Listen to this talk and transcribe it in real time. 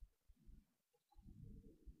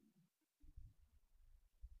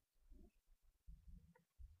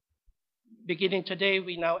beginning today,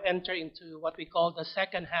 we now enter into what we call the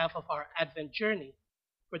second half of our Advent journey.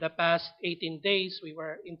 For the past 18 days, we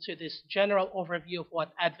were into this general overview of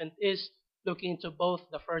what Advent is, looking into both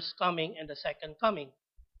the first coming and the second coming.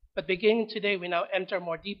 But beginning today, we now enter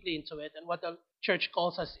more deeply into it, and what the church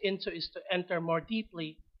calls us into is to enter more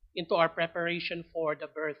deeply into our preparation for the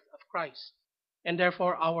birth of Christ. And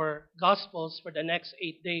therefore, our Gospels for the next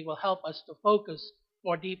 8 days will help us to focus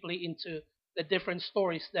more deeply into the different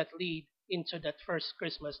stories that lead into that first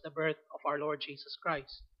Christmas, the birth of our Lord Jesus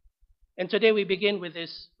Christ. And today we begin with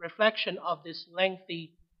this reflection of this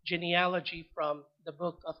lengthy genealogy from the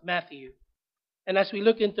book of Matthew. And as we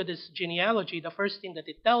look into this genealogy, the first thing that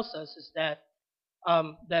it tells us is that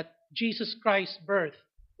Jesus Christ's birth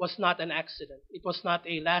was not an accident. It was not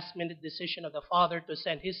a last-minute decision of the Father to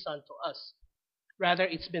send His Son to us. Rather,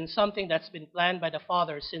 it's been something that's been planned by the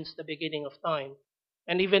Father since the beginning of time.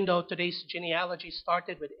 And even though today's genealogy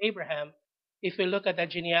started with Abraham, if we look at the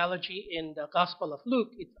genealogy in the Gospel of Luke,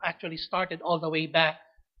 it actually started all the way back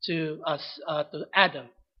to Adam.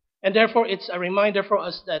 And therefore, it's a reminder for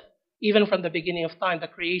us that even from the beginning of time, the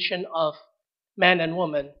creation of man and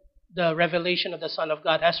woman, the revelation of the Son of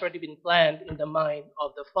God has already been planned in the mind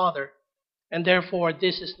of the Father. And therefore,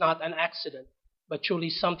 this is not an accident, but truly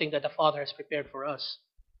something that the Father has prepared for us.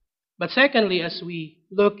 But secondly, as we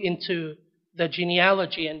look into the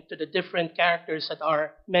genealogy and to the different characters that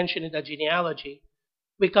are mentioned in the genealogy,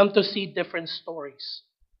 we come to see different stories.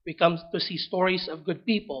 We come to see stories of good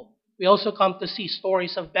people. We also come to see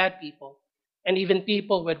stories of bad people, and even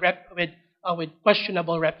people with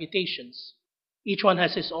questionable reputations. Each one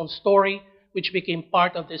has his own story, which became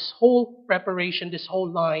part of this whole preparation, this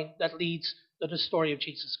whole line that leads to the story of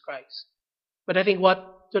Jesus Christ. But I think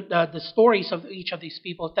what the stories of each of these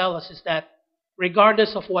people tell us is that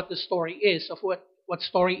regardless of what the story is, of what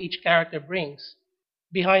story each character brings,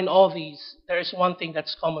 behind all these, there is one thing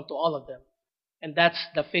that's common to all of them, and that's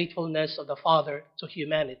the faithfulness of the Father to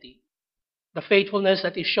humanity. The faithfulness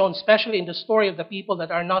that is shown, especially in the story of the people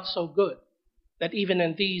that are not so good, that even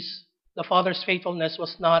in these, the Father's faithfulness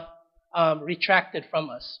was not retracted from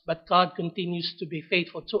us, but God continues to be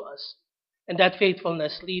faithful to us. And that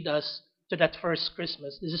faithfulness leads us to that first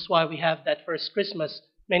Christmas. This is why we have that first Christmas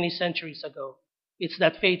many centuries ago. It's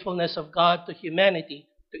that faithfulness of God to humanity,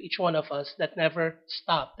 to each one of us, that never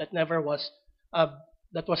stopped, that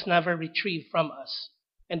was never retrieved from us,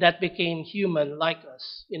 and that became human like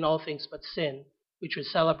us in all things but sin, which we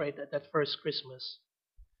celebrate at that first Christmas.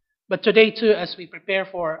 But today too, as we prepare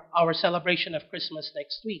for our celebration of Christmas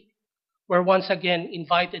next week, we're once again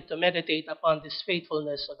invited to meditate upon this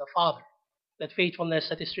faithfulness of the Father, that faithfulness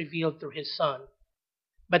that is revealed through His Son.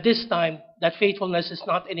 But this time, that faithfulness is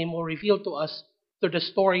not anymore revealed to us through the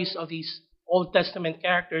stories of these Old Testament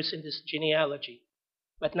characters in this genealogy.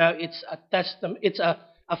 But now it's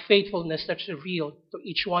a faithfulness that's revealed to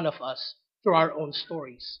each one of us through our own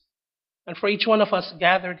stories. And for each one of us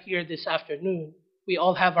gathered here this afternoon, we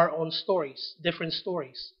all have our own stories, different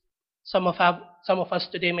stories. Some of us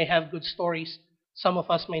today may have good stories. Some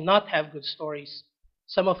of us may not have good stories.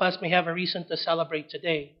 Some of us may have a reason to celebrate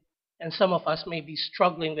today. And some of us may be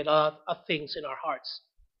struggling with other things in our hearts.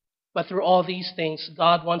 But through all these things,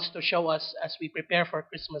 God wants to show us as we prepare for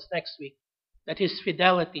Christmas next week that His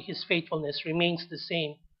fidelity, His faithfulness remains the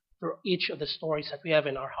same through each of the stories that we have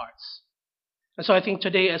in our hearts. And so I think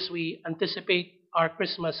today, as we anticipate our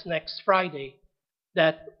Christmas next Friday,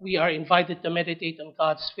 that we are invited to meditate on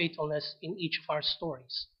God's faithfulness in each of our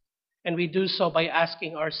stories. And we do so by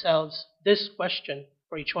asking ourselves this question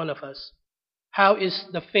for each one of us: how is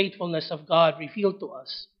the faithfulness of God revealed to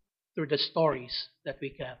us through the stories that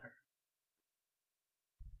we gather?